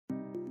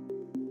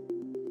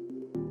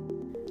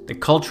The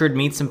Cultured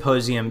Meat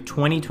Symposium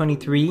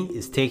 2023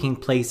 is taking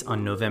place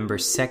on November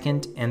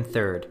 2nd and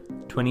 3rd,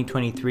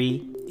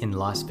 2023 in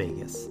Las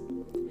Vegas.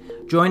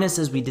 Join us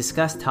as we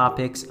discuss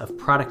topics of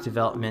product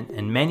development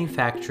and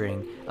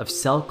manufacturing of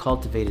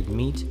cell-cultivated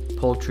meat,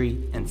 poultry,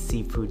 and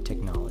seafood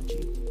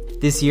technology.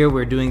 This year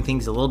we're doing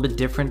things a little bit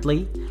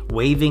differently,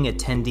 waiving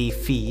attendee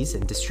fees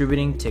and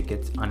distributing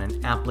tickets on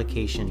an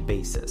application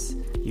basis.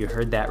 You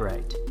heard that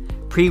right.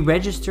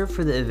 Pre-register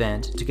for the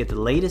event to get the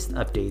latest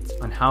updates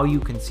on how you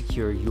can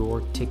secure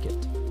your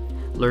ticket.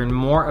 Learn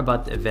more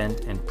about the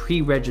event and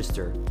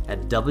pre-register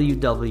at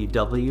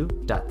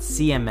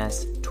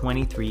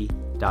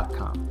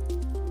www.cms23.com.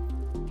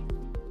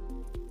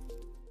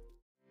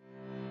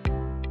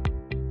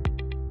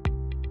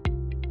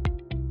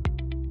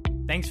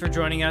 Thanks for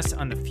joining us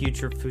on the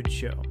Future Food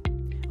Show.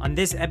 On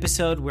this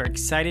episode, we're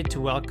excited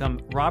to welcome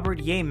Robert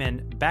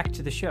Yaman back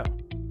to the show.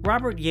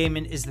 Robert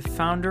Yaman is the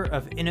founder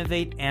of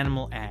Innovate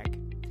Animal Ag,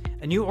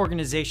 a new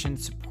organization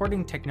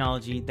supporting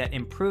technology that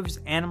improves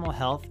animal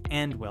health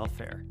and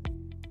welfare.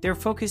 They're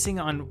focusing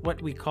on what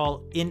we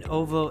call in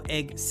ovo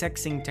egg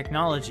sexing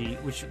technology,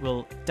 which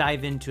we'll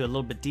dive into a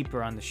little bit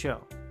deeper on the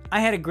show. I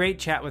had a great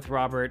chat with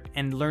Robert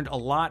and learned a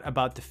lot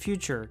about the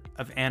future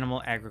of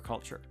animal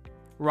agriculture.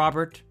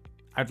 Robert,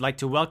 I'd like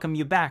to welcome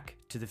you back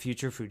to the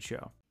Future Food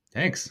Show.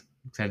 Thanks.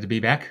 Excited to be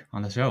back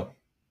on the show.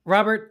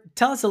 Robert,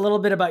 tell us a little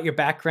bit about your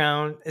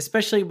background,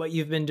 especially what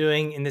you've been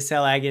doing in the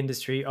cell ag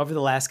industry over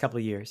the last couple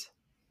of years.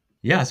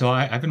 Yeah, so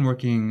I've been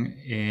working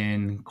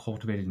in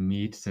cultivated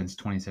meat since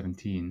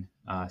 2017.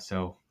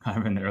 So kind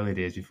of in the early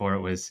days before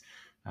it was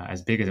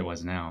as big as it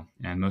was now.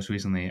 And most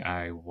recently,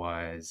 I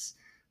was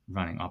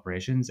running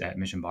operations at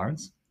Mission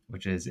Barns,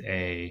 which is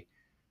a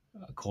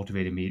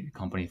cultivated meat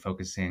company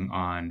focusing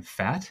on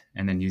fat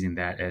and then using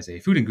that as a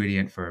food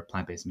ingredient for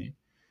plant-based meat.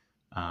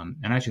 And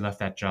I actually left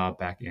that job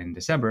back in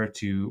December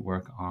to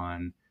work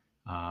on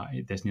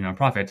this new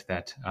nonprofit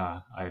that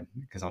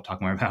because I'll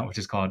talk more about, which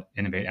is called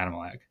Innovate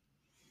Animal Ag.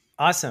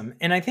 Awesome.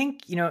 And I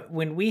think,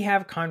 when we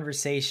have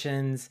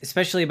conversations,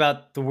 especially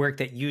about the work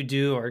that you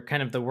do or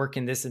kind of the work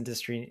in this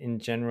industry in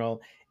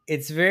general,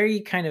 it's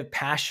very kind of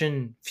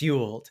passion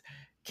fueled.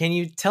 Can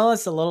you tell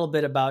us a little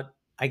bit about,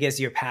 I guess,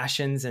 your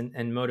passions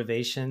and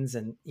motivations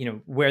and,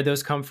 where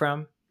those come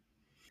from?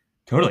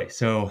 Totally.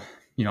 So,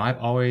 I've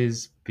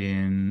always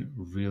been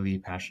really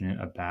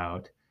passionate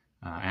about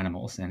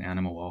animals and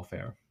animal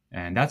welfare.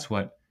 And that's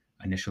what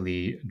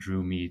initially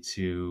drew me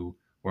to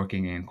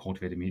working in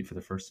cultivated meat in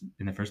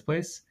the first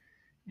place.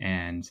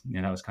 And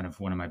that was kind of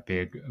one of my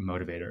big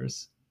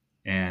motivators.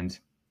 And,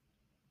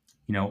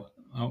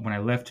 when I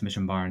left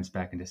Mission Barns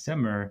back in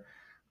December,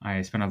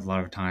 I spent a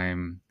lot of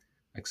time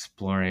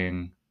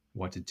exploring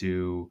what to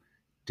do,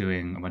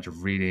 doing a bunch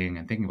of reading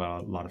and thinking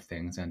about a lot of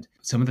things. And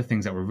some of the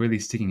things that were really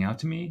sticking out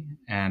to me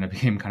and I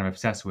became kind of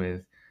obsessed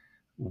with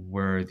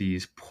were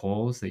these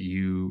polls that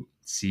you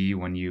see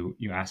when you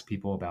ask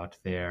people about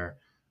their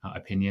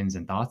opinions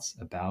and thoughts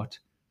about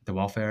the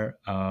welfare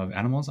of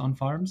animals on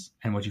farms.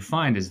 And what you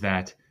find is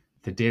that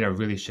the data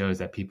really shows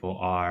that people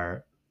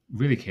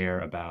really care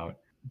about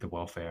the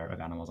welfare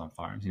of animals on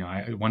farms.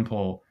 One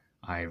poll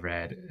I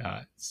read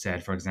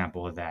said, for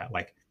example, that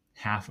like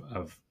half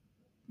of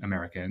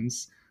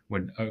Americans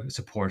would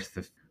support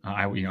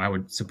I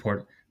would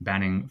support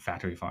banning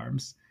factory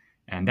farms,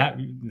 and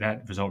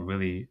that result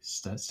really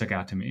stuck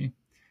out to me.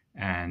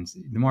 And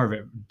the more of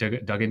it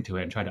dug into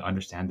it and tried to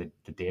understand the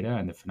data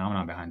and the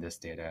phenomenon behind this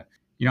data,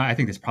 I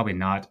think it's probably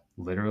not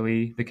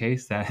literally the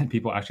case that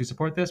people actually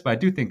support this, but I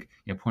do think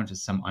it points to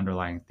some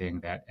underlying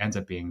thing that ends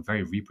up being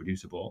very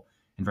reproducible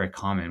and very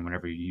common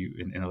whenever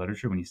in the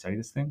literature when you study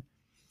this thing.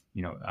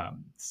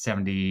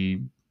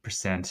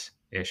 70%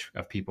 ish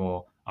of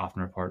people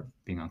often report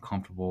being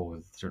uncomfortable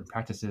with certain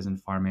practices in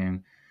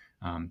farming.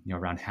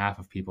 Around half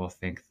of people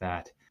think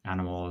that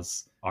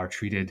animals are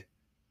treated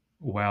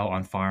well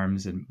on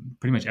farms, and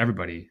pretty much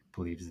everybody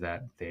believes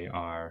that they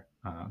are,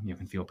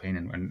 can feel pain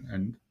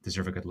and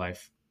deserve a good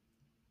life.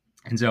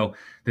 And so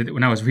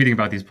when I was reading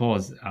about these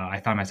polls,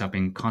 I found myself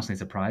being constantly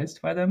surprised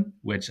by them,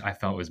 which I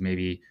felt was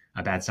maybe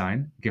a bad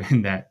sign,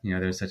 given that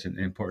there's such an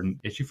important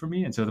issue for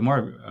me. And so the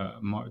more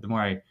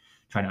I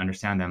try to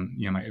understand them,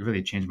 it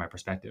really changed my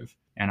perspective.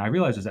 And I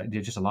realized that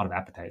there's just a lot of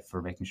appetite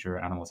for making sure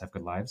animals have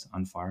good lives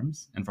on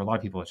farms, and for a lot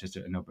of people, it's just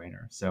a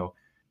no-brainer. So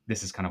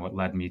this is kind of what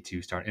led me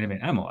to start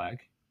Innovate Animal Ag,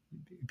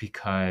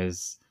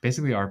 because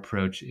basically our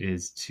approach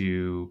is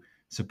to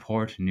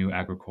support new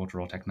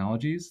agricultural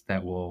technologies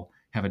that will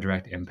have a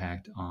direct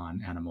impact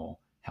on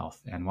animal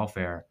health and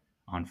welfare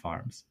on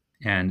farms.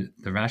 And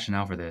the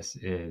rationale for this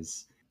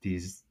is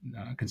these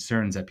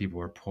concerns that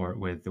people report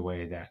with the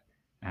way that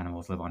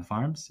animals live on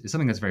farms is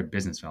something that's very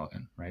business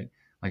relevant, right?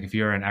 Like if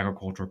you're an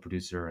agricultural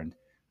producer and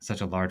such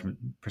a large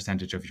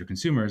percentage of your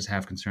consumers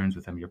have concerns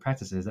with some of your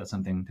practices, that's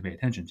something to pay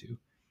attention to.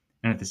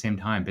 And at the same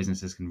time,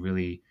 businesses can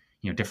really,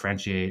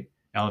 differentiate,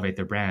 elevate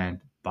their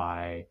brand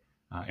by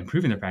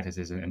improving their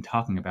practices and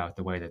talking about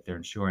the way that they're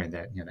ensuring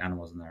that the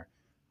animals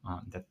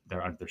that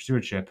they're under their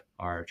stewardship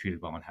are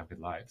treated well and have good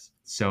lives.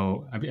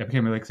 So I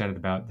became really excited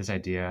about this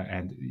idea,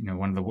 and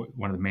one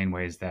of the main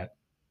ways that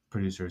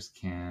producers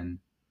can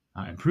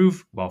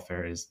improve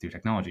welfare is through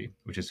technology,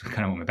 which is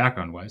kind of what my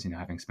background was.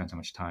 Having spent so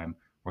much time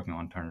working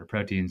on alternative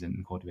proteins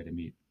and cultivated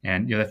meat.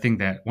 And one of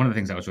the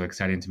things that was really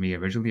exciting to me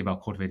originally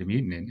about cultivated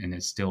meat, and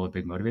is still a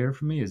big motivator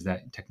for me, is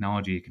that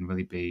technology can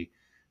really be,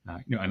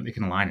 it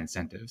can align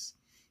incentives.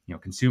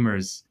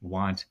 Consumers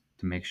want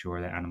to make sure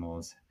that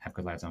animals have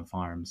good lives on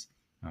farms.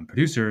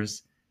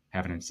 Producers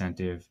have an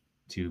incentive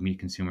to meet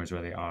consumers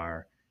where they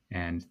are,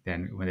 and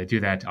then when they do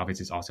that,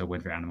 obviously it's also a win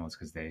for animals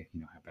because they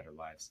have better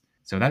lives.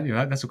 So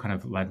that's what kind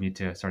of led me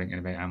to starting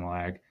Innovate Animal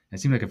Ag. It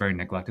seemed like a very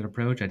neglected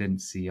approach. I didn't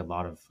see a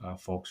lot of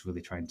folks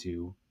really trying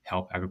to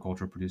help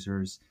agricultural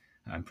producers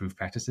improve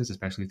practices,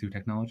 especially through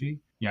technology.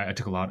 Yeah, I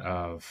took a lot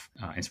of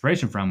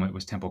inspiration from it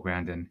was Temple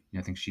Grandin.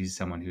 I think she's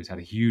someone who's had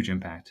a huge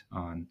impact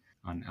on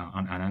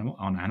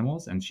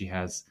animals, and she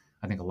has,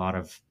 I think, a lot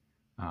of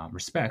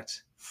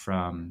respect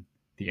from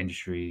the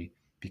industry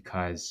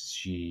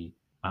because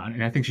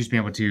and I think she's been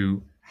able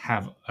to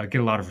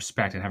get a lot of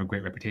respect and have a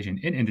great reputation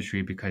in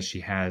industry because she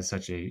has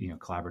such a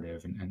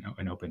collaborative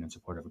and open and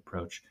supportive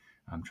approach,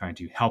 trying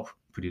to help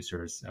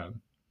producers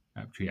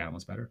treat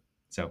animals better.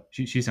 So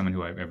she's someone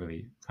who I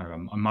really kind of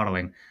am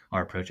modeling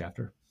our approach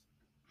after.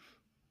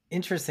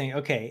 Interesting.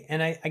 Okay.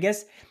 And I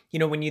guess,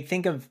 when you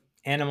think of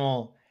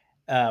animal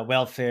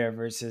welfare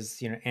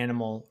versus,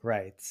 animal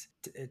rights,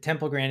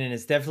 Temple Grandin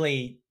is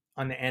definitely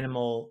on the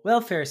animal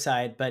welfare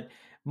side, but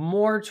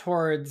more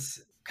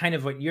towards kind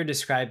of what you're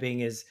describing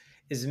is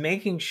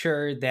making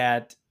sure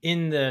that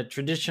in the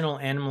traditional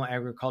animal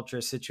agriculture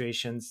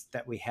situations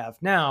that we have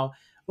now,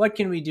 what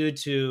can we do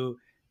to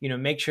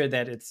make sure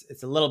that it's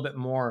a little bit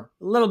more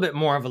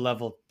of a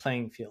level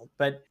playing field.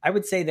 But I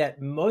would say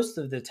that most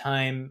of the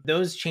time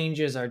those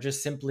changes are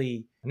just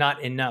simply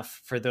not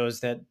enough for those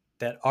that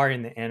are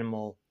in the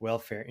animal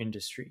welfare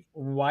industry.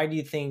 Why do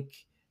you think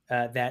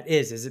that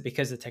is it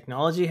because the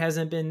technology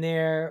hasn't been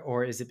there,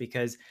 or is it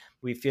because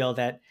we feel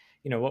that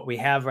what we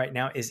have right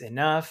now is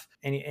enough?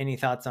 Any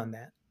thoughts on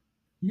that?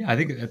 Yeah, I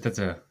think that's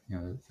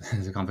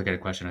that's a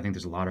complicated question. I think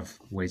there's a lot of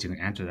ways you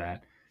can answer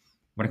that.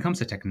 When it comes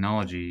to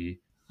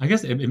technology, I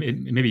guess it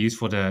may be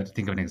useful to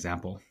think of an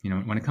example.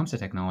 When it comes to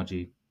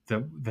technology,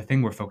 the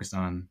thing we're focused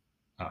on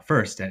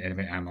first at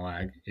Innovate Animal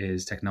Ag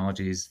is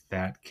technologies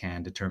that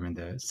can determine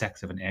the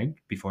sex of an egg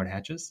before it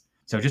hatches.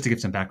 So just to give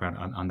some background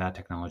on that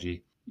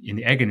technology, in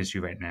the egg industry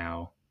right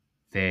now,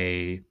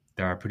 there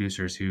are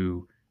producers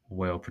who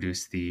will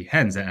produce the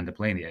hens that end up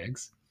laying the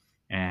eggs,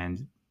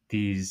 and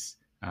these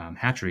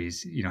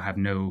hatcheries, have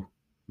no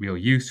real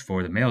use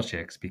for the male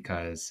chicks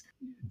because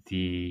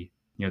the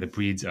the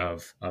breeds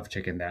of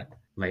chicken that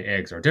lay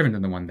eggs are different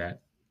than the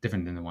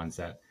ones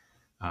that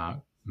uh,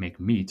 make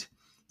meat.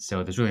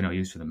 So there's really no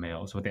use for the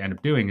males. What they end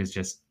up doing is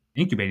just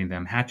incubating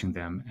them, hatching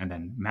them, and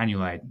then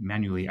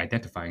manually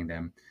identifying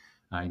them.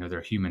 There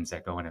are humans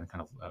that go in and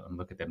kind of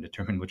look at them,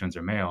 determine which ones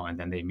are male, and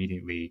then they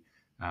immediately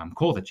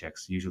cull the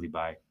chicks, usually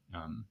by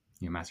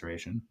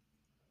maceration.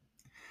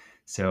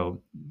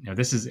 So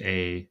this is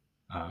a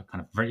kind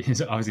of it's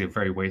obviously a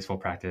very wasteful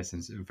practice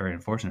and a very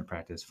unfortunate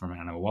practice from an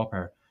animal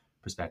welfare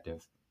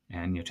perspective.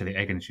 And to the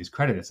egg industry's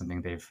credit, it's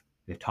something they've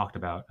talked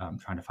about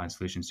trying to find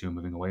solutions to and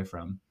moving away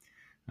from.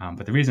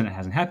 But the reason it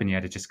hasn't happened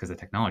yet is just because the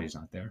technology is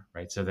not there,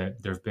 right? So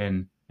that there have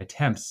been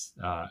attempts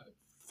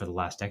for the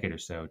last decade or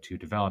so to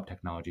develop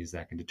technologies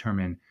that can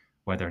determine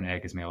whether an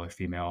egg is male or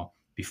female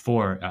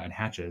before it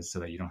hatches, so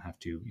that you don't have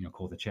to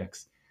cull the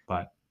chicks.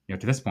 But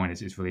to this point,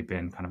 it's really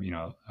been kind of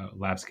a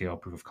lab scale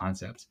proof of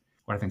concept.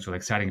 What I think is really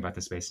exciting about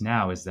the space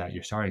now is that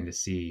you're starting to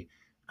see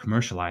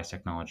commercialized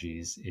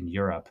technologies in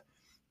Europe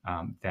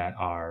that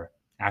are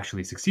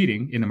actually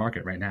succeeding in the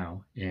market right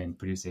now in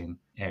producing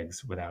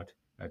eggs without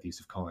the use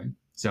of culling.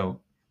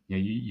 So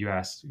you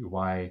asked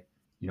why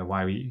we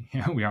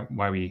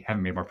why we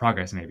haven't made more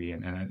progress maybe,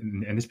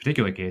 and in this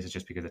particular case, it's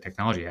just because the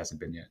technology hasn't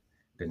been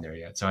there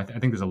yet. So I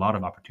think there's a lot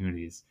of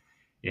opportunities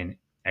in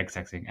egg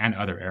sexing and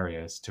other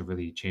areas to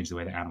really change the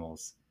way that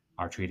animals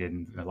are treated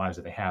and the lives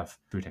that they have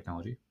through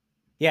technology.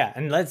 Yeah,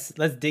 and let's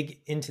dig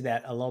into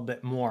that a little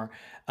bit more.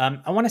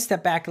 I want to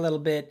step back a little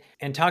bit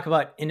and talk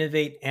about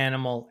Innovate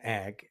Animal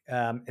Ag.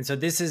 And so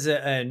this is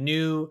a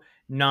new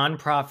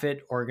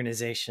nonprofit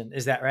organization.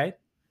 Is that right?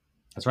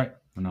 That's right,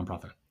 a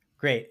nonprofit.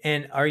 Great.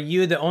 And are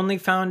you the only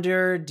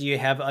founder? Do you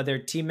have other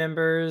team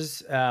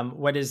members?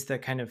 What does the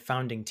kind of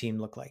founding team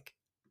look like?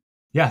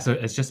 Yeah, so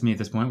it's just me at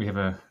this point. We have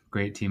a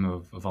great team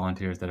of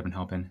volunteers that have been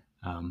helping.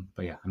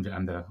 But yeah,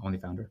 I'm the only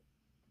founder.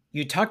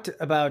 You talked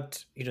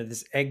about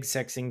this egg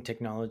sexing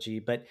technology,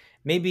 but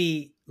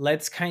maybe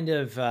let's kind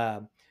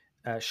of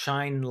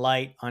shine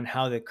light on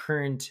how the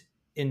current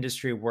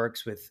industry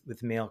works with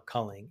male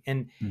culling,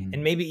 and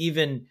Mhm. maybe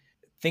even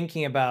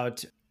thinking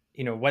about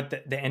what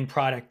the end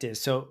product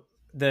is. So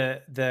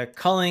the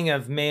culling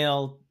of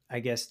male, I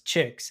guess,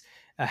 chicks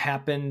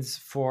happens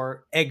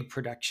for egg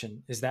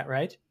production. Is that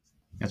right?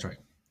 That's right.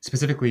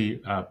 Specifically,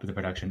 the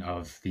production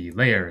of the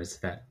layers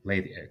that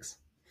lay the eggs.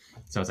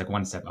 So it's like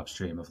one step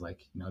upstream of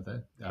like,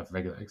 the of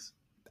regular eggs.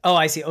 Oh,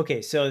 I see.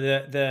 Okay, so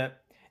the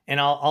and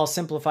I'll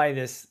simplify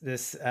this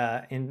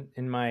in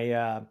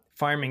my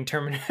farming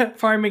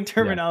Yeah,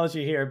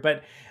 terminology here.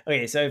 But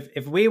okay, so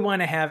if we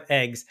want to have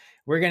eggs,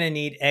 we're gonna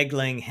need egg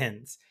laying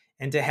hens,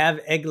 and to have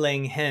egg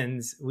laying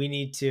hens, we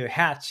need to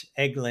hatch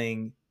egg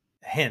laying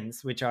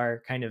hens, which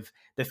are kind of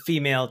the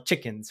female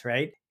chickens,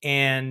 right?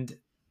 And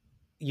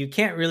you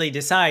can't really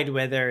decide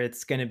whether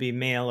it's going to be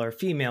male or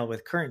female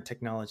with current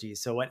technology.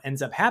 So what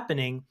ends up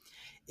happening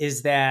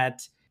is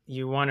that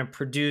you want to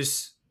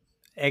produce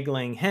egg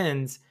laying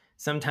hens.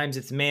 Sometimes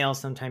it's male,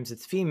 sometimes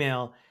it's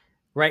female.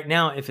 Right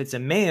now, if it's a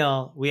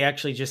male, we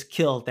actually just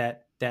kill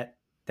that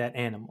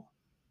animal.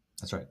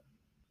 that's right.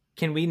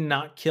 Can we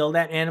not kill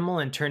that animal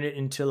and turn it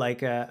into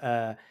like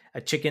a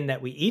chicken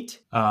that we eat?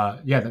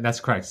 Yeah, that's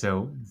correct.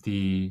 So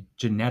the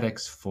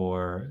genetics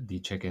for the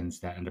chickens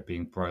that end up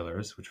being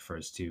broilers, which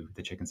refers to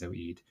the chickens that we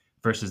eat,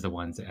 versus the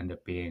ones that end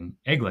up being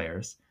egg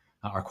layers,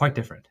 are quite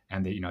different,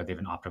 and they've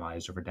been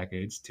optimized over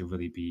decades to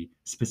really be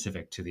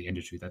specific to the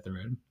industry that they're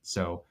in.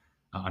 So,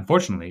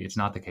 unfortunately, it's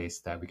not the case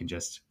that we can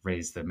just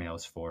raise the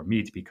males for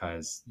meat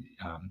because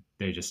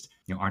they just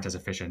aren't as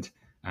efficient,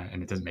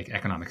 and it doesn't make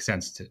economic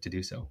sense to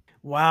do so.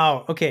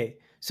 Wow. Okay.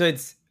 So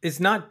it's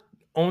not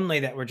only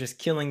that we're just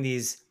killing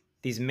these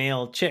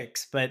male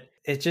chicks, but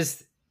it's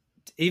just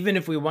even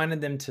if we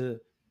wanted them to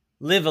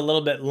live a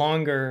little bit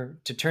longer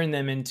to turn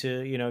them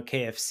into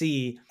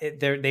KFC,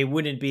 they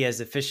wouldn't be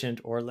as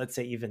efficient or let's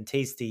say even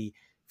tasty,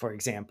 for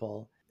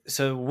example.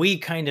 So we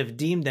kind of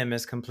deem them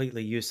as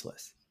completely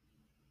useless.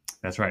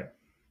 That's right.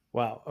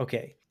 Wow.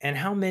 Okay. And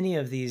how many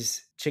of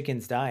these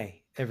chickens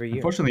die every year?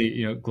 Unfortunately,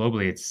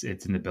 globally, it's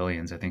in the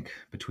billions. I think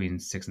between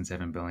 6 and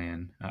 7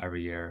 billion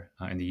every year.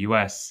 In the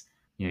U.S.,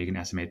 you can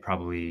estimate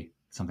probably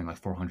something like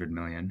 400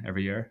 million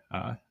every year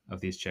of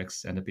these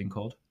chicks end up being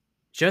culled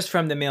Just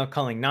from the male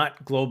culling,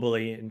 not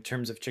globally in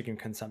terms of chicken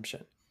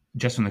consumption.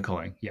 just from the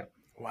culling. Yeah,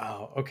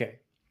 Wow. Okay.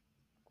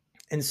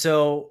 And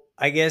so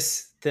I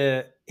guess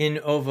the in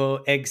ovo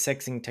egg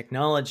sexing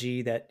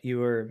technology that you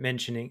were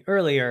mentioning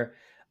earlier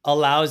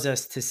allows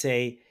us to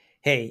say,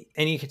 hey,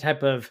 any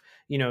type of,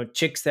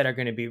 chicks that are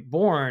going to be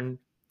born,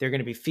 they're going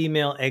to be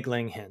female egg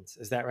laying hens.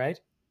 Is that right?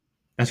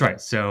 that's right.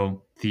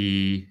 So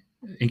the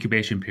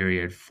incubation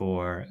period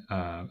for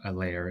a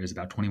layer is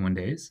about 21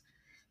 days.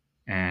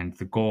 And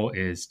the goal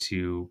is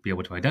to be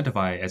able to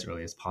identify as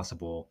early as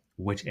possible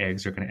which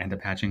eggs are going to end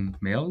up hatching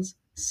males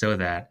so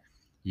that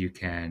you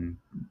can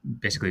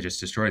basically just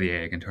destroy the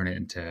egg and turn it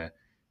into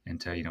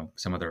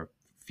some other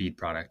feed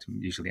product,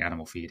 usually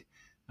animal feed.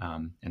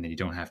 And then you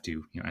don't have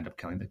to end up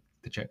killing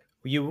the chick.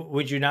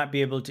 Would you not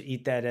be able to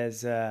eat that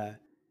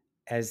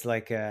as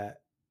like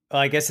well,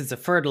 I guess it's a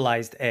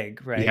fertilized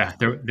egg, right? Yeah,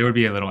 there would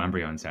be a little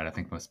embryo inside. I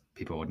think most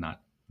people would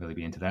not really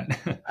be into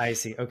that. I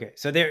see. Okay.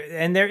 So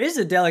there is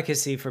a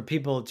delicacy for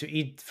people to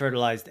eat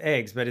fertilized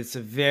eggs, but it's a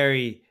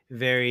very,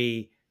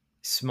 very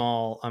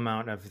small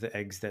amount of the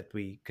eggs that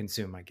we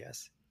consume, I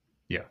guess.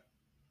 Yeah.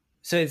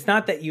 So it's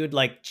not that you would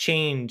like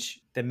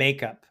change the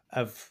makeup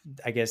of,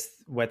 I guess,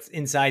 what's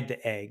inside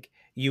the egg.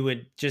 You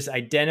would just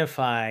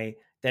identify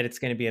that it's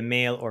going to be a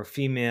male or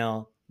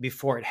female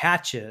before it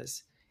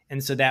hatches.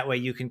 And so that way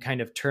you can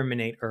kind of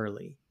terminate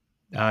early.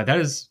 That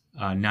is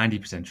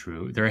 90%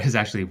 true. There is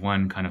actually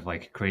one kind of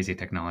like crazy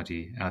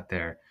technology out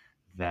there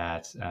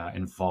that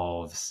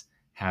involves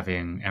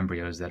having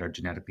embryos that are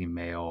genetically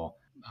male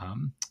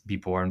be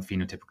born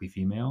phenotypically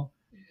female.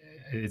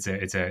 It's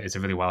a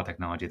really wild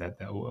technology that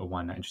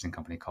one interesting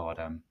company called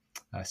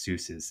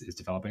Seuss is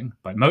developing.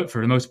 But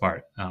for the most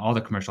part, all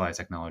the commercialized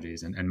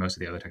technologies and most of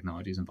the other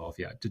technologies involve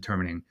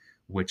determining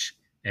which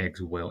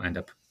eggs will end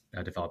up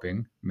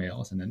developing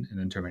males and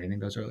then terminating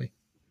those early.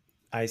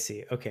 I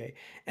see. Okay.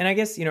 And I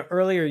guess,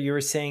 earlier you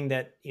were saying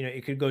that,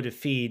 it could go to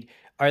feed.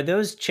 Are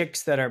those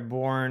chicks that are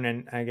born,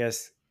 and I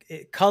guess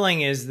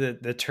culling is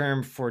the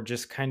term for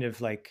just kind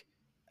of like,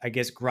 I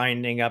guess,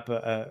 grinding up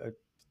a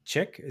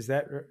chick? Is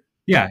that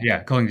Yeah,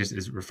 yeah. Culling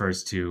just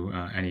refers to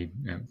any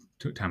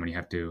time when you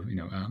have to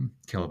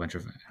kill a bunch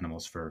of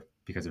animals for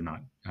because they're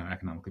not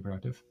economically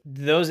productive.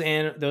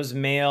 those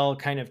male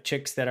kind of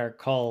chicks that are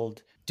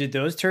culled, did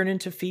those turn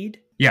into feed?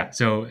 Yeah,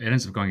 so it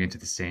ends up going into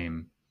the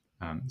same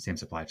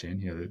supply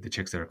chain. The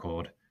chicks that are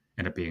culled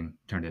end up being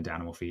turned into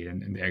animal feed,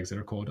 and the eggs that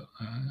are culled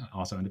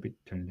also end up being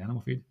turned into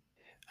animal feed.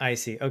 I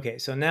see. Okay.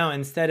 So now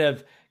instead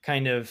of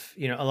kind of,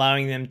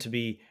 allowing them to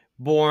be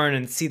born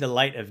and see the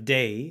light of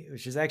day,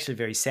 which is actually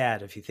very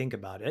sad if you think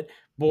about it,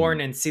 born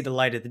Mm. and see the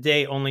light of the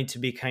day only to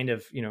be kind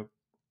of,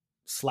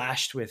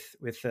 slashed with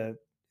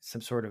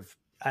some sort of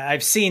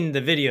I've seen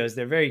the videos.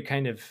 They're very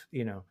kind of,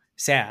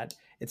 sad.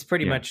 It's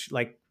pretty Yeah. much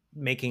like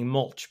making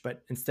mulch,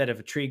 but instead of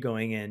a tree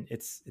going in,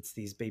 it's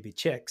these baby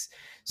chicks.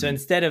 So Mm.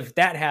 instead of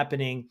that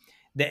happening,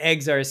 the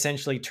eggs are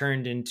essentially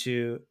turned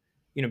into,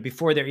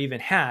 before they're even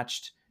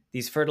hatched,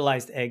 these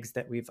fertilized eggs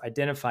that we've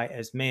identified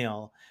as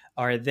male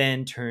are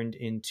then turned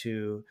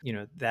into,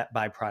 that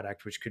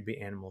byproduct, which could be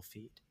animal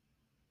feed.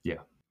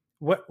 Yeah.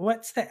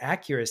 What's the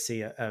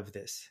accuracy of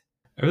this?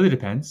 It really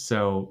depends.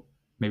 So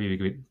maybe we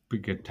could be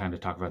a good time to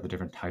talk about the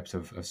different types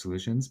of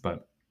solutions.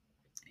 But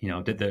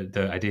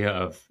the idea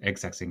of egg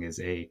sexing is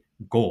a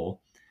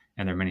goal,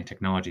 and there are many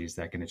technologies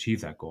that can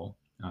achieve that goal,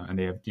 and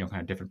they have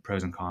kind of different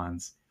pros and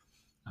cons,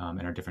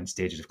 and are different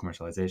stages of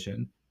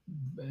commercialization.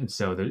 And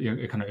so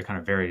it kind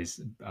of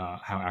varies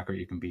how accurate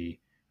you can be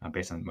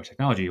based on what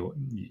technology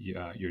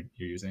you're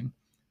using.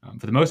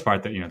 For the most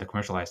part, the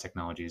commercialized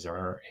technologies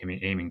are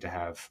aiming to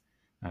have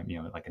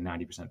like a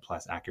 90%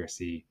 plus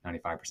accuracy,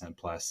 95%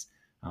 plus.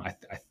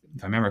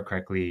 If I remember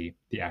correctly,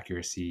 the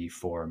accuracy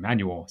for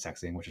manual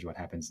sexing, which is what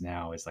happens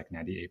now, is like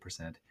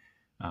 98%.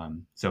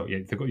 So yeah,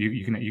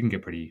 you can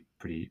get pretty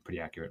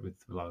accurate with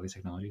a lot of these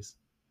technologies.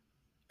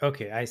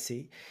 Okay, I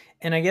see.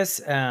 And I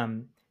guess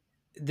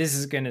this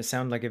is going to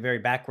sound like a very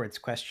backwards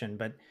question,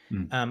 but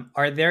Mm.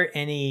 are there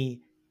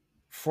any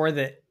for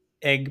the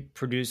egg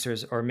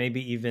producers, or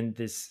maybe even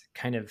this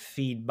kind of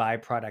feed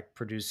byproduct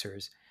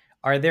producers,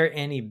 are there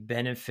any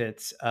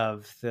benefits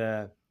of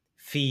the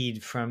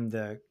feed from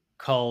the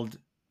culled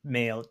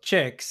male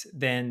chicks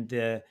than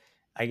the,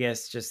 I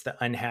guess, just the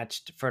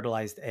unhatched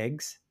fertilized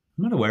eggs?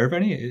 I'm not aware of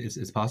any.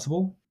 It's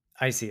possible.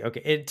 I see.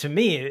 Okay. To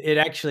me, it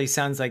actually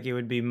sounds like it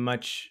would be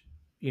much,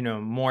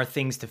 more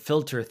things to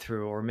filter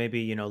through, or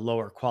maybe,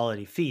 lower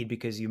quality feed,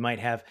 because you might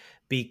have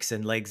beaks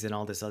and legs and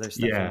all this other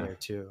stuff in Yeah, there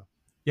too.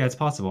 yeah, it's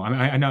possible. I mean,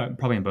 I know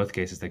probably in both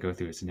cases they go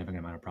through a significant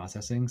amount of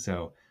processing.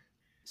 So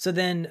So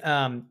then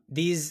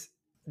these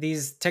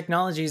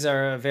technologies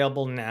are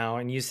available now,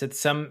 and you said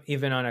some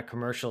even on a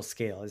commercial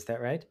scale. Is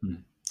that right?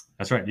 mm,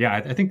 that's right. Yeah,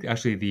 I think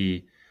actually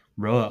the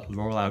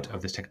rollout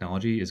of this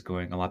technology is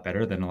going a lot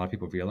better than a lot of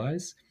people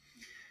realize.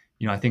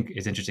 I think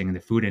it's interesting in the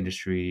food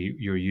industry.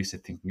 You're used to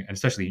thinking, and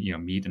especially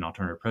meat and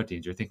alternative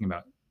proteins. You're thinking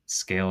about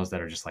scales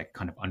that are just like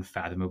kind of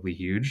unfathomably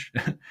huge,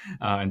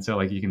 and so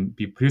like you can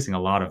be producing a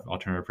lot of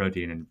alternative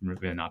protein and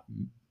really not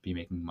be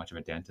making much of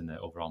a dent in the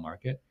overall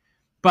market.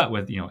 But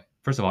with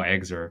first of all,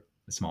 eggs are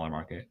a smaller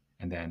market,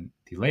 and then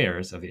the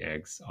layers of the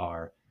eggs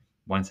are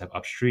one step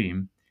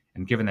upstream.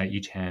 And given that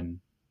each hen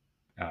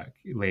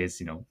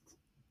lays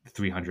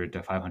 300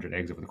 to 500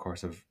 eggs over the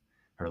course of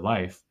her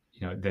life,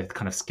 the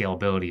kind of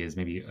scalability is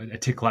maybe a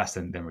tick less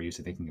than we're used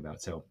to thinking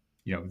about. So,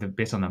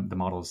 based on the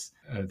models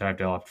that I've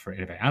developed for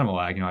Innovate Animal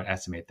Ag, I'd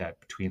estimate that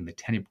between the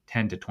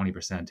 10 to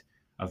 20%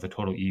 of the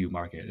total EU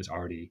market is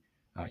already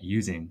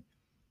using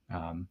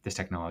this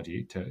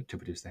technology to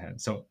produce the hen.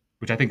 So,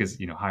 which I think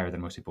is higher than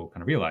most people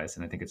kind of realize,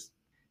 and I think it's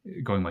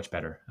going much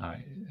better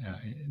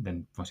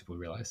than most people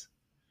realize.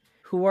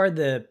 Who are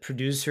the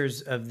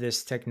producers of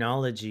this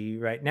technology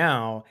right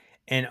now?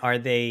 And are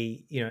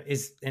they,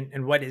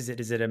 and what is it?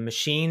 Is it a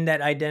machine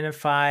that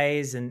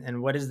identifies,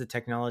 and what is the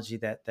technology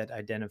that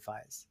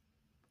identifies?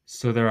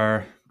 So there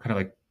are kind of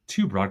like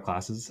two broad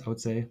classes, I would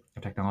say,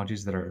 of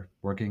technologies that are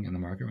working in the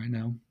market right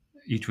now,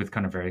 each with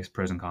kind of various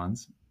pros and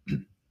cons.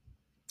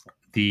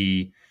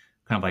 The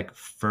kind of like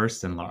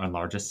first and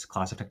largest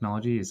class of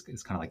technology is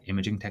kind of like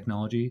imaging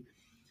technology.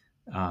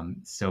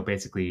 So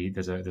basically,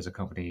 there's a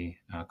company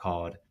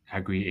called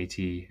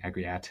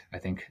Agriat, I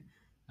think,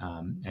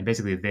 and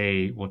basically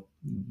they will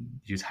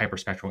use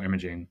hyperspectral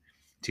imaging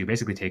to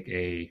basically take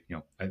a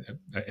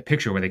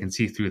picture where they can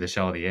see through the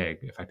shell of the egg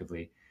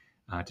effectively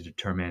to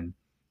determine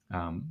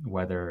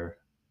whether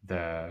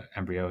the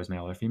embryo is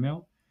male or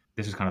female.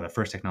 This is kind of the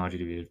first technology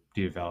to be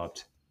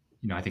developed.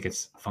 I think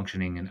it's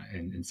functioning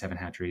in 7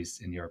 hatcheries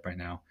in Europe right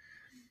now.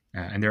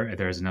 And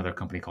there's another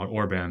company called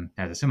Orbim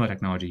that has a similar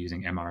technology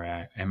using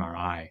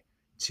MRI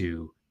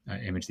to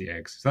image the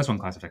eggs. So that's one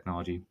class of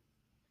technology.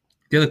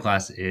 The other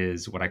class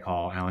is what I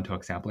call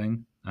allantoic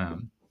sampling,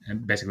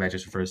 and basically that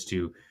just refers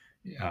to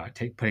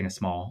putting a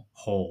small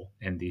hole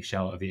in the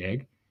shell of the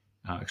egg,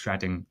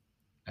 extracting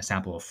a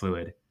sample of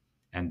fluid,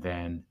 and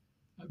then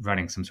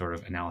running some sort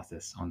of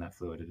analysis on that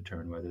fluid to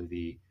determine whether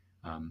the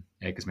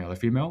egg is male or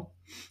female.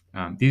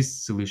 These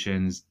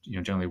solutions,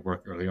 generally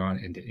work early on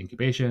into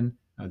incubation.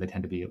 They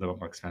tend to be a little bit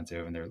more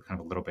expensive, and they're kind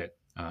of a little bit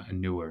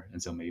newer,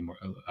 and so maybe more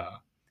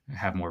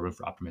have more room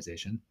for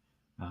optimization.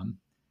 Um,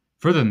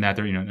 Further than that,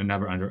 there are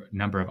a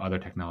number of other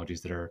technologies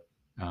that are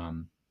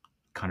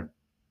kind of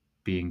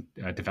being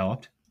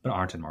developed but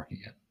aren't in market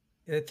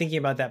yet. Thinking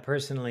about that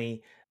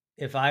personally,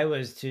 if I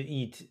was to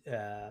eat,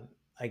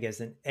 I guess,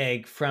 an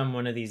egg from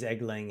one of these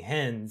egg laying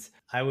hens,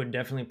 I would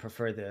definitely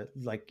prefer the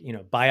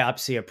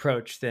biopsy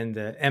approach than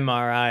the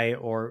MRI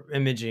or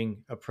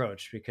imaging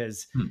approach,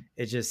 because Hmm.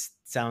 it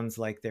just sounds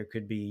like there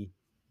could be,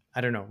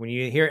 I don't know, when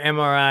you hear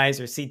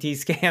MRIs or CT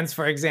scans,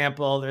 for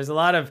example, there's a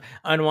lot of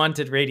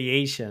unwanted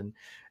radiation.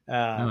 Oh,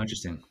 Um,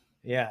 interesting.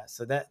 yeah,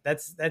 so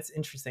that's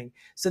interesting.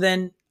 So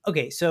then,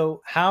 okay,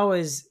 so how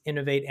is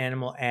Innovate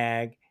Animal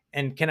Ag,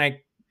 and can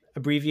I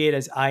abbreviate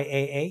as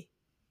IAA?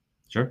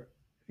 Sure.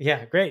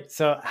 Yeah, great.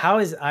 So how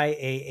is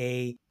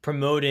IAA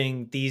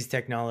promoting these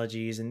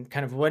technologies, and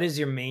kind of what is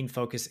your main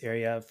focus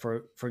area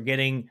for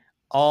getting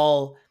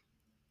all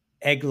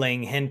egg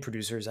laying hen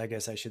producers, I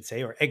guess I should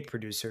say, or egg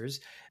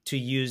producers, to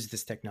use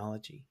this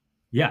technology?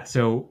 Yeah.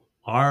 So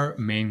our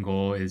main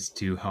goal is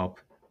to help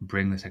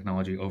bring the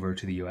technology over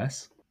to the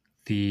U.S.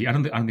 I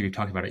don't think we've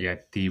talked about it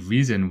yet. The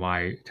reason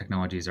why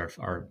technologies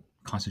are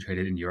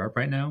concentrated in Europe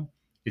right now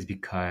is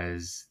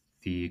because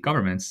the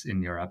governments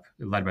in Europe,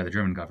 led by the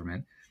German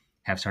government,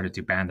 have started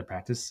to ban the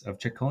practice of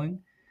chick culling,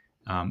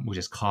 which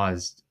has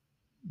caused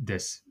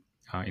this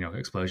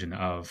explosion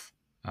of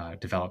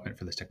development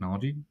for this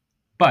technology.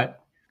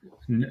 But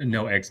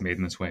no eggs made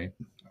in this way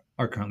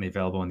are currently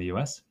available in the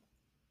U.S.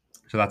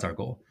 So that's our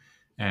goal.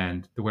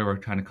 And the way we're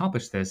trying to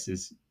accomplish this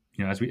is,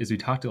 as we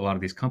talk to a lot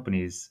of these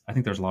companies, I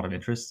think there's a lot of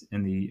interest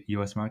in the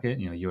U.S. market.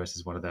 U.S.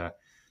 is one of the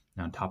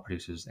top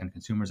producers and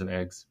consumers of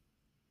eggs,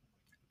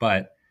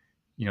 but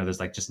there's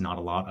like just not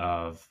a lot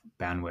of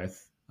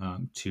bandwidth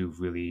to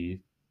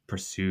really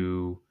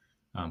pursue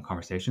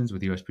conversations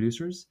with U.S.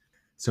 producers.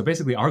 So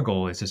basically, our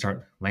goal is to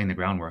start laying the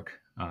groundwork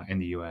in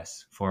the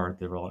U.S. for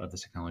the rollout of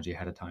this technology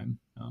ahead of time.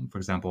 For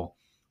example,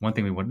 one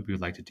thing we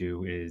would like to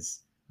do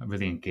is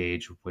really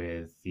engage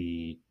with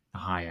the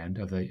high end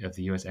of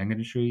the U.S. egg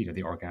industry,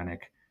 the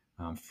organic,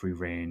 free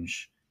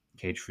range,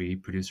 cage free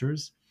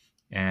producers,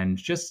 and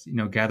just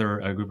gather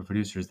a group of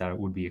producers that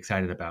would be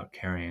excited about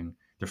carrying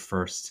their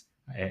first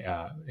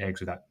eggs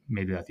without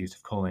the use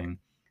of culling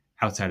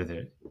outside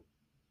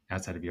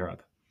of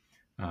Europe.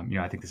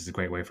 I think this is a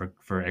great way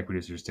for egg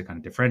producers to kind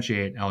of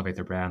differentiate, elevate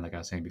their brand, like I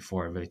was saying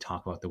before, and really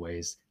talk about the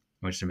ways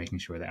in which they're making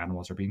sure that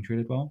animals are being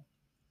treated well.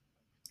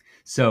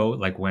 So,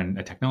 like when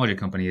a technology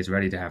company is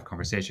ready to have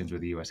conversations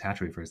with the U.S.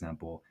 hatchery, for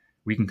example,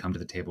 we can come to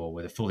the table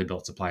with a fully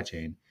built supply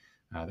chain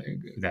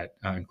that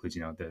includes,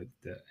 the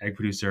egg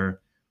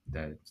producer,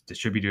 the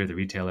distributor, the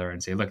retailer,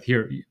 and say, look,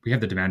 here we have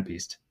the demand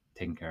piece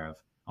taken care of.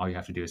 All you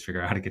have to do is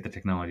figure out how to get the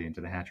technology into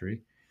the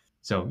hatchery.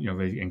 So,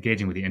 really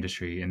engaging with the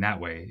industry in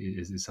that way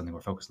is something we're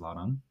focused a lot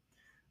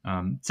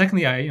on.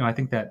 Secondly, I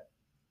think that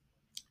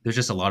there's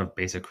just a lot of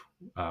basic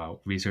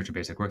research and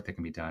basic work that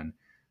can be done.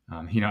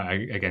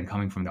 Again,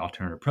 coming from the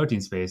alternative protein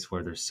space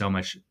where there's so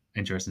much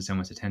interest and so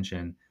much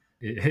attention,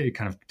 it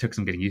kind of took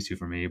some getting used to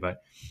for me.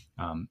 But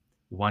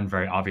one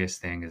very obvious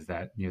thing is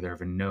that there have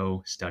been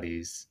no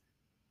studies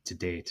to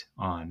date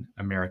on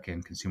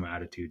American consumer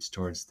attitudes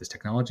towards this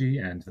technology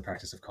and the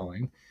practice of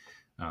culling,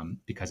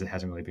 because it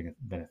hasn't really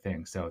been a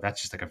thing. So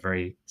that's just like a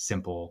very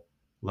simple,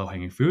 low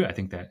hanging fruit. I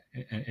think that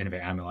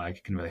Innovate Animal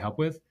Ag can really help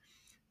with,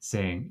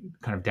 saying,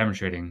 kind of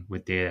demonstrating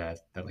with data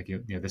that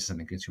this is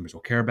something consumers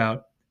will care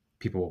about.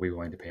 People will be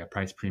willing to pay a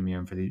price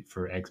premium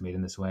for eggs made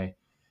in this way,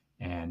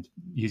 and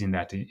using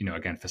that to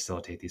again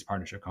facilitate these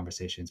partnership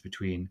conversations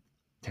between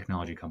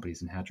technology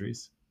companies and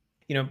hatcheries.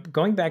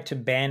 Going back to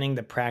banning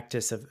the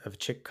practice of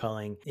chick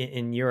culling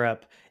in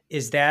Europe,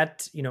 is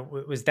that,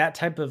 was that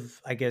type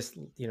of, I guess,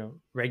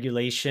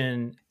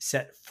 regulation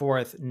set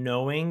forth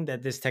knowing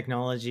that this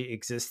technology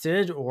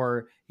existed,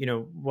 or,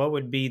 what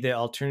would be the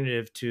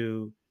alternative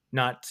to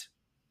not,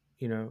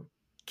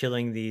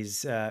 killing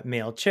these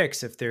male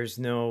chicks if there's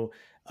no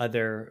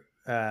other,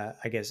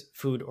 I guess,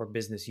 food or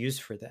business use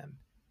for them?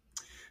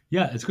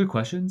 Yeah, it's a good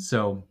question.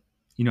 So,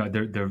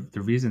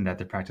 the reason that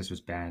the practice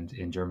was banned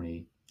in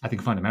Germany, I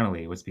think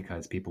fundamentally was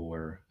because people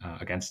were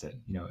against it.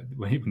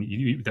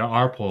 There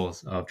are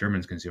polls of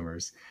German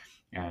consumers,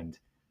 and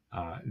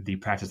the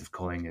practice of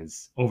culling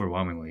is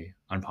overwhelmingly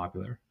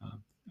unpopular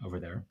over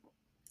there.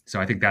 So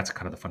I think that's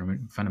kind of the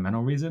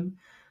fundamental reason.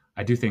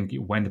 I do think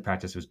when the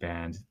practice was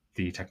banned,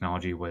 the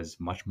technology was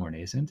much more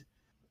nascent.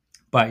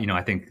 But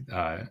I think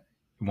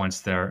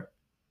once the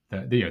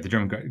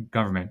German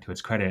government, to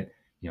its credit,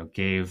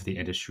 gave the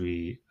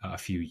industry a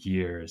few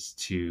years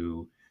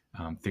to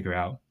figure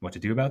out what to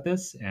do about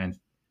this, and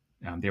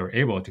they were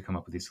able to come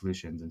up with these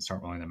solutions and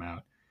start rolling them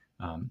out.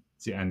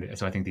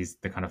 So I think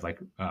the kind of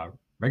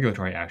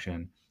regulatory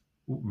action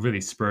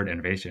really spurred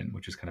innovation,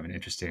 which is kind of an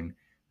interesting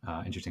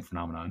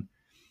phenomenon.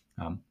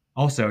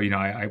 Also, we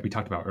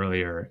talked about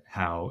earlier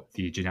how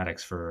the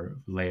genetics for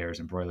layers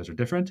and broilers are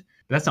different,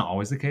 but that's not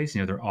always the case.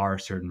 There are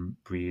certain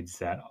breeds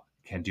that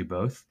can do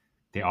both.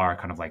 They are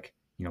kind of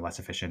less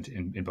efficient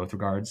in both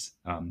regards.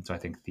 So I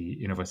think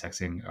the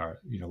innovosexing are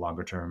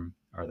longer term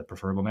are the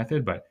preferable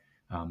method, but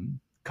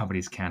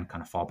companies can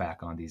kind of fall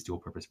back on these dual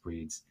purpose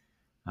breeds,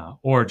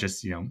 or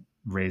just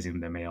raising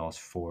the males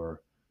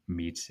for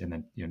meat and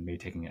then maybe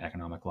taking an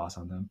economic loss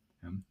on them.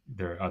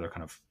 There are other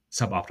kind of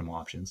suboptimal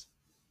options.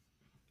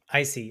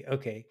 I see.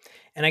 Okay.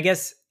 And I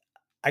guess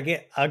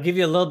I'll give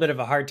you a little bit of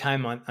a hard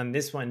time on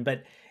this one,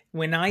 but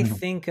when I Mhm.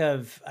 think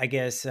of, I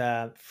guess,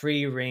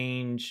 free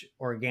range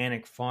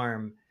organic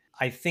farm,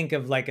 I think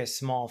of like a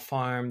small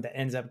farm that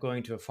ends up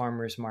going to a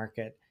farmer's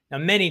market. Now,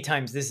 many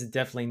times this is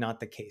definitely not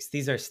the case.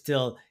 These are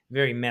still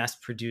very mass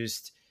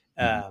produced.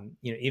 Mhm.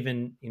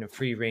 Even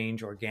free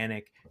range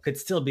organic could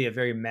still be a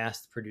very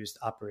mass produced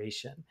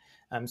operation.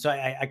 So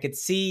I could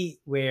see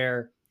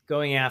where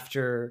going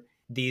after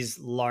these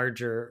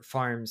larger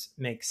farms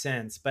makes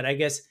sense. But I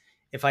guess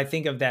if I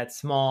think of that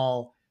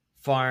small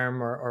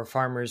farm or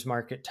farmers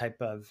market type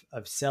of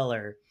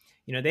seller,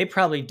 they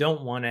probably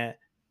don't want to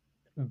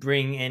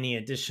bring any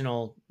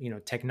additional,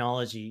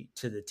 technology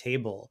to the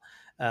table.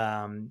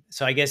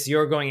 So I guess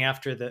you're going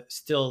after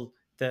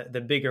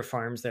the bigger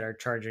farms that are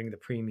charging the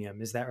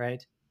premium. Is that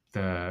right?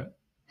 The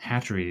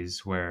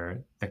hatcheries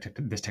where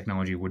this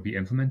technology would be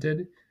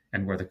implemented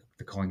and where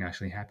the culling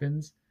actually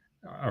happens,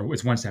 or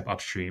it's one step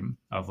upstream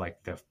of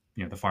like the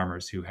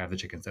farmers who have the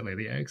chickens that lay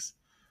the eggs.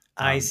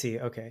 I Um, see.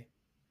 Okay.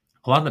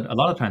 a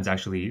lot of times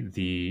actually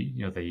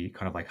the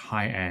kind of like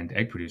high end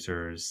egg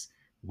producers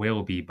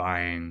will be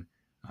buying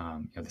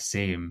the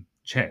same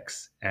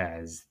chicks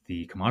as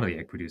the commodity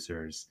egg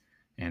producers,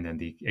 and then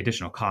the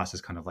additional cost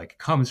is kind of like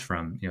comes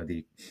from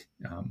the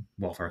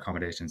welfare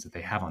accommodations that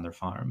they have on their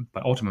farm,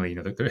 but ultimately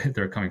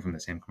they're coming from the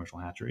same commercial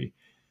hatchery,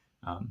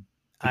 I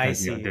because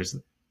see. there's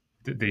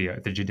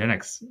the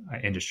genetics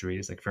industry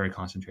is like very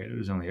concentrated.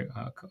 There's only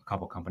a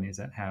couple companies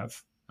that have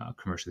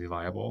commercially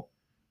viable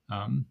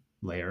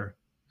layer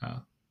uh,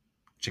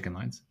 chicken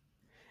lines.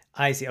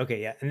 I see.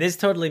 Okay, yeah, and this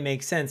totally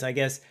makes sense. I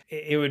guess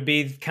it would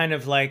be kind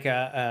of like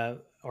a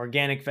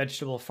organic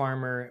vegetable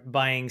farmer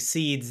buying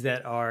seeds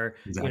that are,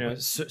 Exactly.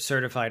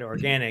 certified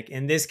organic.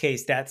 In this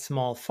case, that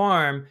small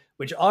farm,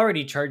 which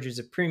already charges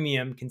a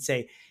premium, can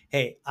say,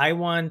 "Hey, I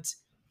want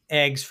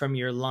eggs from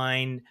your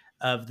line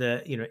of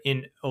the,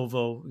 in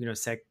ovo,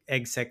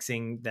 egg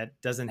sexing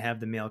that doesn't have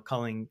the male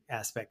culling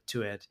aspect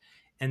to it."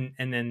 And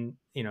then,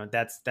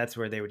 that's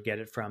where they would get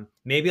it from.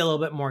 Maybe a little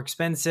bit more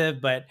expensive,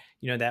 but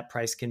that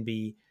price can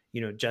be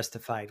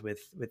justified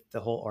with the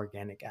whole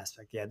organic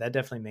aspect. Yeah, that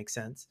definitely makes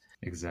sense.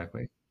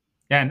 Exactly.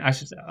 Yeah, and I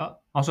should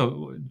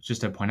also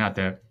just to point out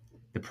that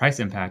the price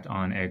impact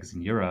on eggs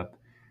in Europe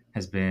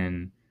has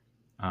been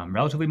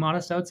relatively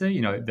modest. I would say,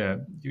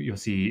 you'll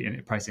see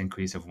a price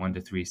increase of 1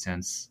 to 3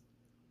 cents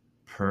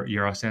per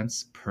euro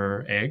cents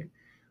per egg,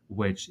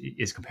 which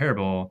is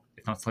comparable,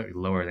 if not slightly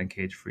lower than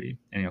cage free.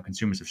 And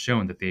consumers have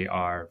shown that they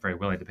are very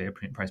willing to pay a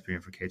price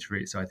premium for cage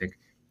free. So I think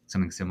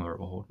something similar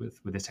will hold with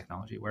this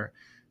technology, where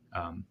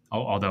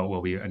although it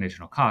will be an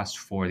additional cost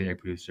for the egg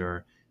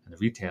producer and the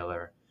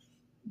retailer,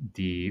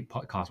 the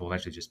cost will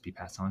eventually just be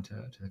passed on to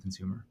the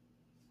consumer.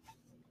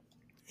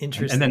 And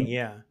Interesting. then,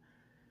 Yeah.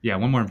 yeah,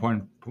 one more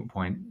important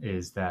point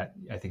is that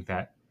I think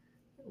that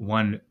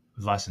one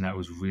lesson that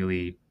was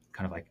really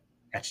kind of like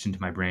etched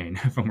into my brain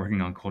from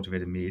working on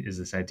cultivated meat is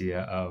this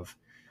idea of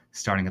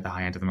starting at the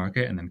high end of the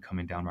market and then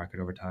coming down market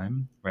over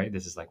time, right?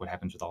 This is like what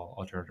happens with all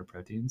alternative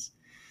proteins.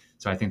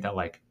 So I think that,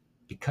 like,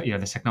 because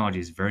this technology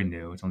is very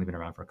new, it's only been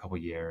around for a couple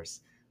of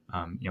years.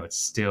 It's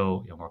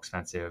still more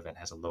expensive and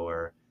has a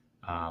lower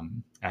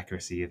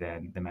accuracy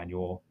than the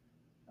manual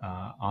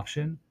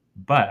option.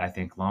 But I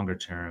think longer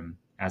term,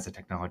 as the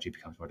technology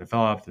becomes more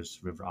developed, there's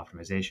room for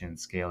optimization,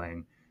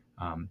 scaling,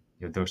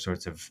 those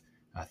sorts of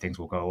things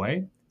will go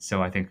away.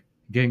 So I think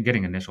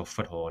getting initial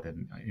foothold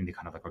in the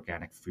kind of like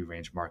organic free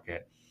range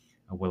market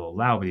will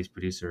allow these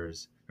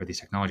producers or these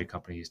technology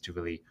companies to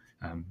really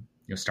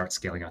start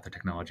scaling out their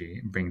technology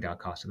and bring down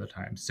costs at the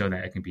time, so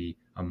that it can be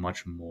a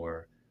much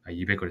more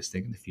ubiquitous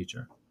thing in the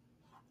future.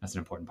 That's an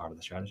important part of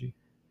the strategy.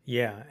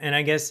 Yeah, and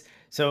I guess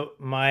so.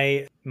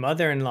 My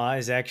mother-in-law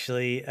is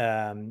actually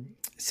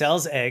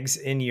sells eggs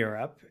in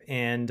Europe,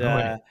 No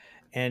way.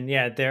 and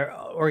yeah, they're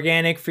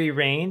organic, free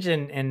range,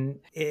 and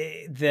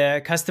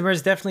the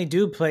customers definitely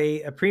do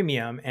play a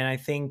premium. And I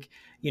think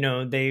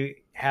they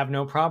have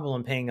no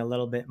problem paying a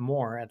little bit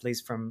more, at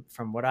least from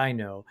what I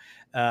know,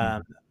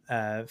 um,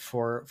 Mhm.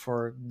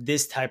 for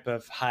this type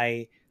of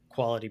high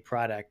quality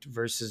product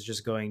versus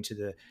just going to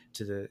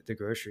the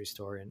grocery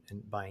store and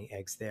buying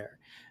eggs there.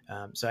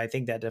 So I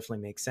think that definitely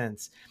makes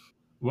sense.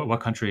 What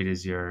country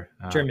does your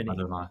Germany.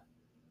 mother-in-law?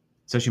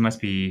 So she must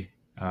be.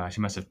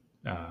 She must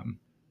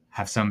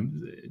have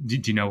some. Do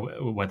you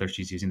know whether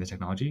she's using the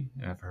technology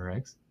for her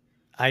eggs?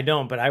 I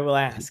don't, but I will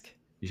You should, ask.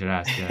 you should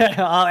ask. Yeah,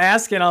 I'll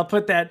ask and I'll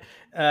put that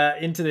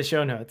into the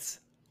show notes.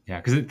 yeah,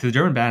 because the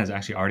German ban is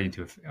actually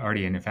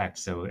already in effect.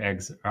 So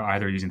eggs are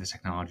either using this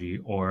technology,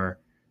 or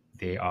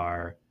they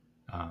are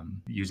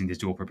using these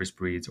dual-purpose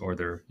breeds, or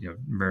they're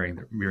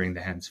rearing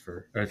the hens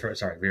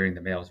rearing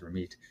the males for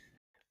meat.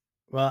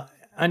 Well,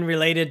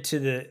 unrelated to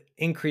the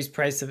increased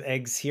price of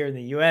eggs here in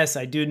the U.S.,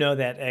 I do know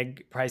that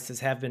egg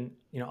prices have been,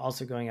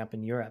 also going up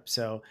in Europe.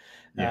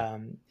 Yeah.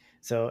 Um,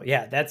 so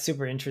yeah, that's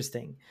super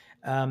interesting.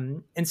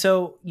 And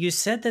so you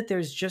said that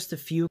there's just a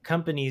few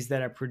companies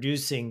that are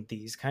producing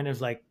these, kind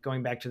of like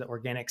going back to the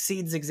organic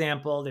seeds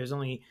example. There's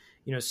only,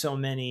 so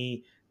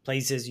many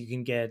places you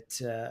can get,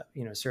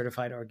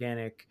 certified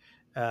organic,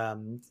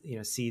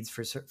 seeds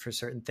for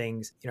certain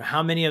things.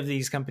 How many of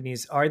these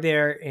companies are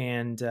there,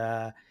 and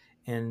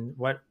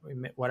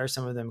what are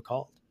some of them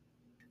called?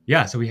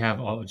 Yeah, so we have.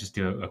 I'll just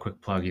do a quick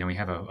plug. We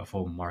have a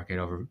full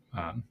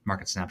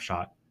market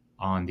snapshot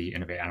on the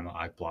Innovate Animal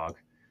Ag blog,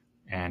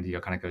 and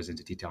kind of goes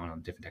into detail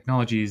on different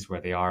technologies, where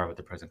they are, what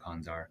the pros and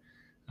cons are.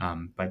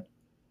 But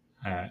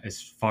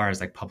as far as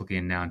like publicly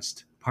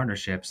announced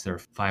partnerships, there are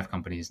 5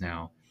 companies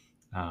now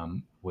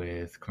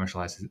with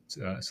commercialized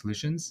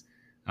solutions.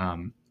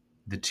 Um,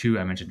 the 2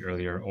 I mentioned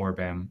earlier,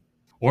 Orbem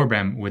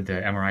with the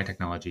MRI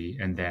technology,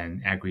 and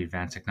then Agri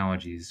Advanced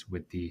Technologies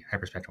with the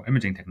hyperspectral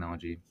imaging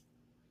technology.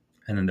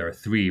 And then there are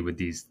 3 with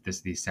these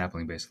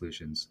sapling based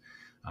solutions,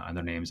 and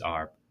their names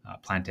are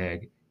Plant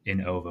Egg,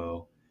 In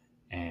Ovo,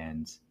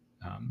 and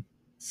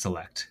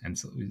select, and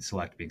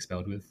select being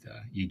spelled with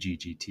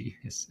EGGT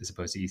as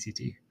opposed to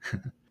ECT.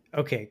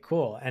 Okay,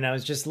 cool. And I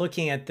was just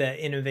looking at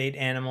the Innovate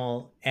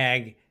Animal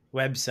Ag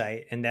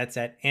website, and that's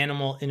at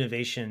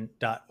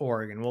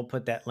animalinnovation.org, and we'll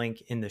put that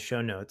link in the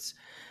show notes.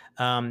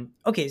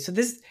 Okay, so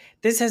this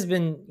has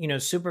been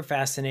super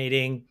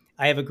fascinating.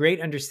 I have a great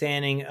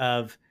understanding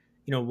of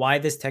why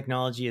this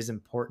technology is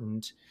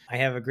important. I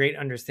have a great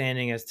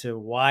understanding as to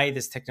why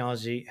this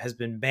technology has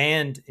been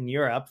banned in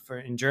Europe,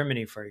 in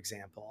Germany, for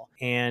example,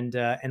 and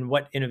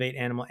what Innovate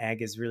Animal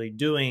Ag is really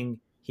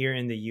doing here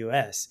in the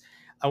U.S.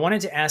 I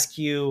wanted to ask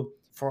you,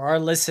 for our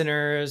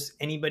listeners,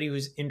 anybody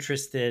who's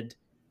interested,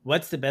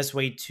 what's the best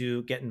way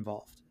to get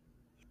involved?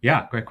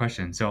 Yeah, great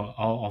question. So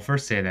I'll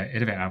first say that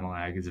Innovate Animal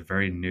Ag is a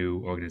very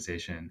new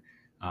organization.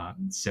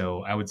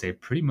 So I would say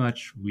pretty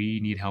much we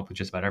need help with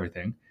just about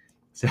everything.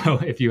 So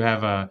if you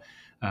have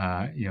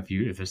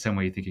if there's some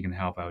way you think you can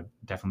help, I would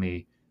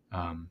definitely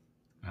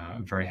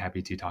very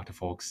happy to talk to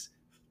folks.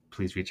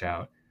 Please reach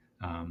out.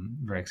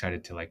 Very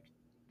excited to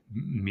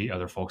meet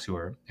other folks who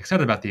are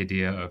excited about the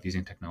idea of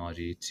using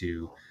technology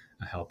to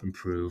help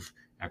improve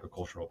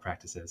agricultural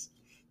practices.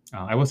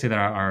 I will say that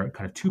our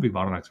kind of two big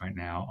bottlenecks right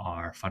now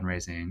are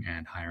fundraising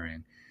and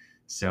hiring.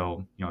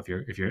 So, if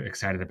you're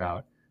excited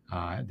about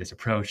this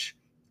approach,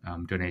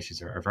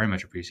 donations are very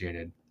much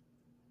appreciated.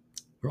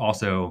 We're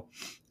also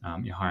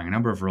hiring a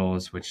number of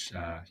roles, which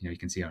you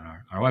can see on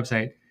our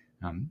website,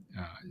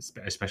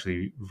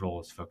 especially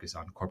roles focused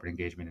on corporate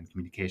engagement and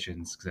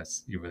communications, because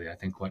that's really, I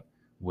think, what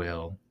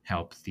will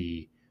help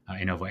the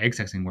Innovo egg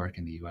sexing work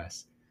in the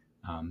U.S.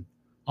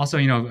 Also,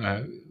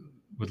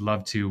 would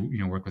love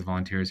to work with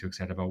volunteers who are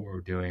excited about what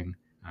we're doing.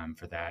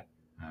 For that,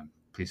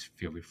 please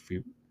feel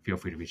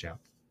free to reach out.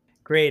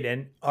 Great.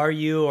 And are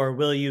you or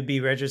will you be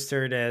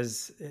registered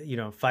as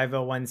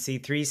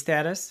 501c3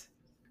 status?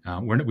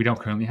 We don't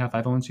currently have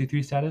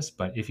 501c3 status,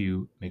 but if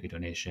you make a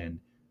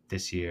donation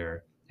this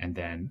year and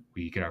then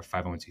we get our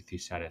 501c3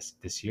 status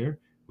this year,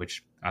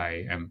 which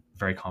I am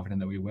very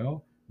confident that we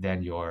will,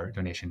 then your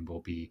donation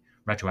will be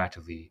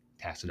retroactively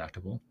tax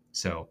deductible.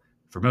 So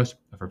for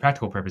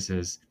practical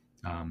purposes,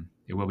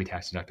 it will be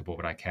tax deductible,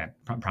 but I can't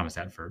promise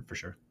that for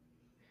sure.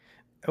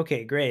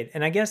 Okay, great.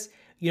 And I guess,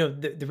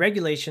 the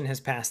regulation has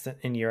passed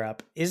in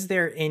Europe. Is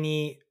there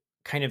any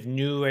kind of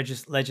new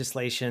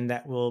legislation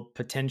that will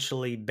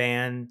potentially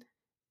ban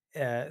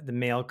the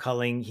male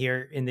culling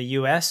here in the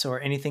US,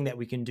 or anything that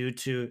we can do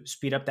to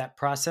speed up that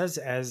process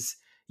as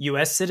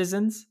US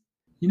citizens?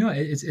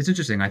 It's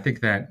interesting. I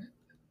think that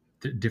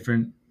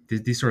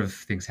these sort of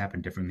things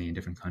happen differently in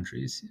different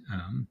countries.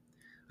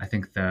 I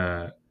think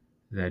the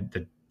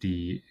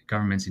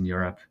governments in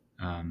Europe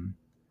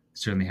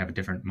certainly have a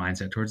different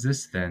mindset towards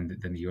this than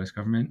the U.S.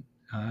 government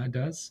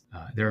does.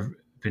 There have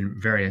been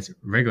various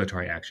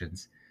regulatory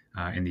actions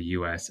in the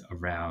U.S.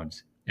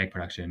 around egg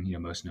production.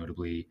 Most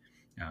notably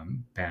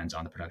bans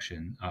on the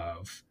production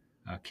of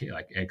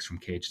eggs from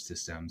caged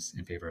systems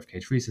in favor of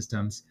cage-free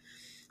systems.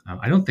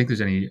 I don't think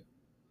there's any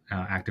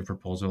active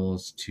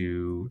proposals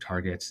to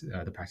target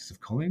the practice of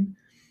culling.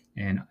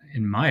 And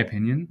in my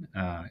opinion,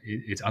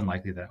 it's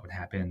unlikely that would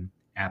happen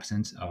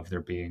absent of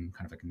there being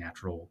kind of like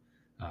natural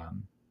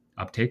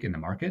uptake in the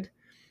market.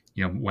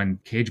 When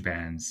cage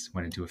bans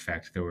went into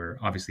effect, there were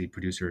obviously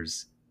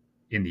producers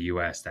in the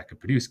U.S. that could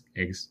produce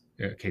eggs,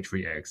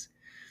 cage-free eggs,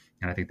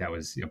 and I think that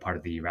was part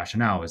of the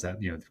rationale was that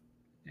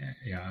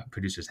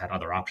producers had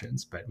other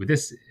options. But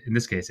in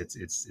this case,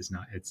 it's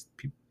not.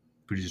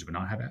 Producers would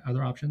not have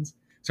other options.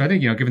 So I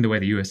think given the way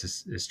the U.S.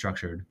 is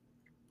structured,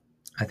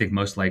 I think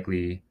most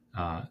likely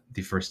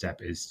the first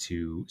step is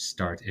to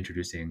start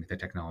introducing the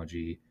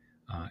technology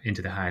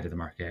into the high end of the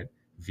market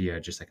via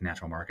just like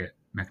natural market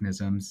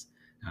mechanisms,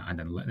 and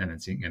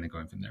then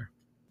going from there.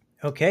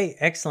 Okay,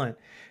 excellent.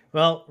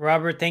 Well,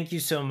 Robert, thank you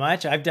so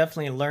much. I've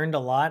definitely learned a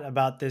lot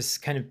about this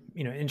kind of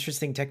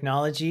interesting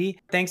technology.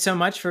 Thanks so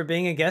much for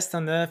being a guest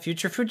on the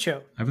Future Food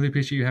Show. I really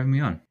appreciate you having me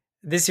on.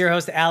 This is your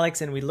host,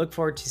 Alex, and we look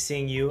forward to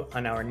seeing you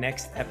on our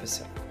next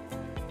episode.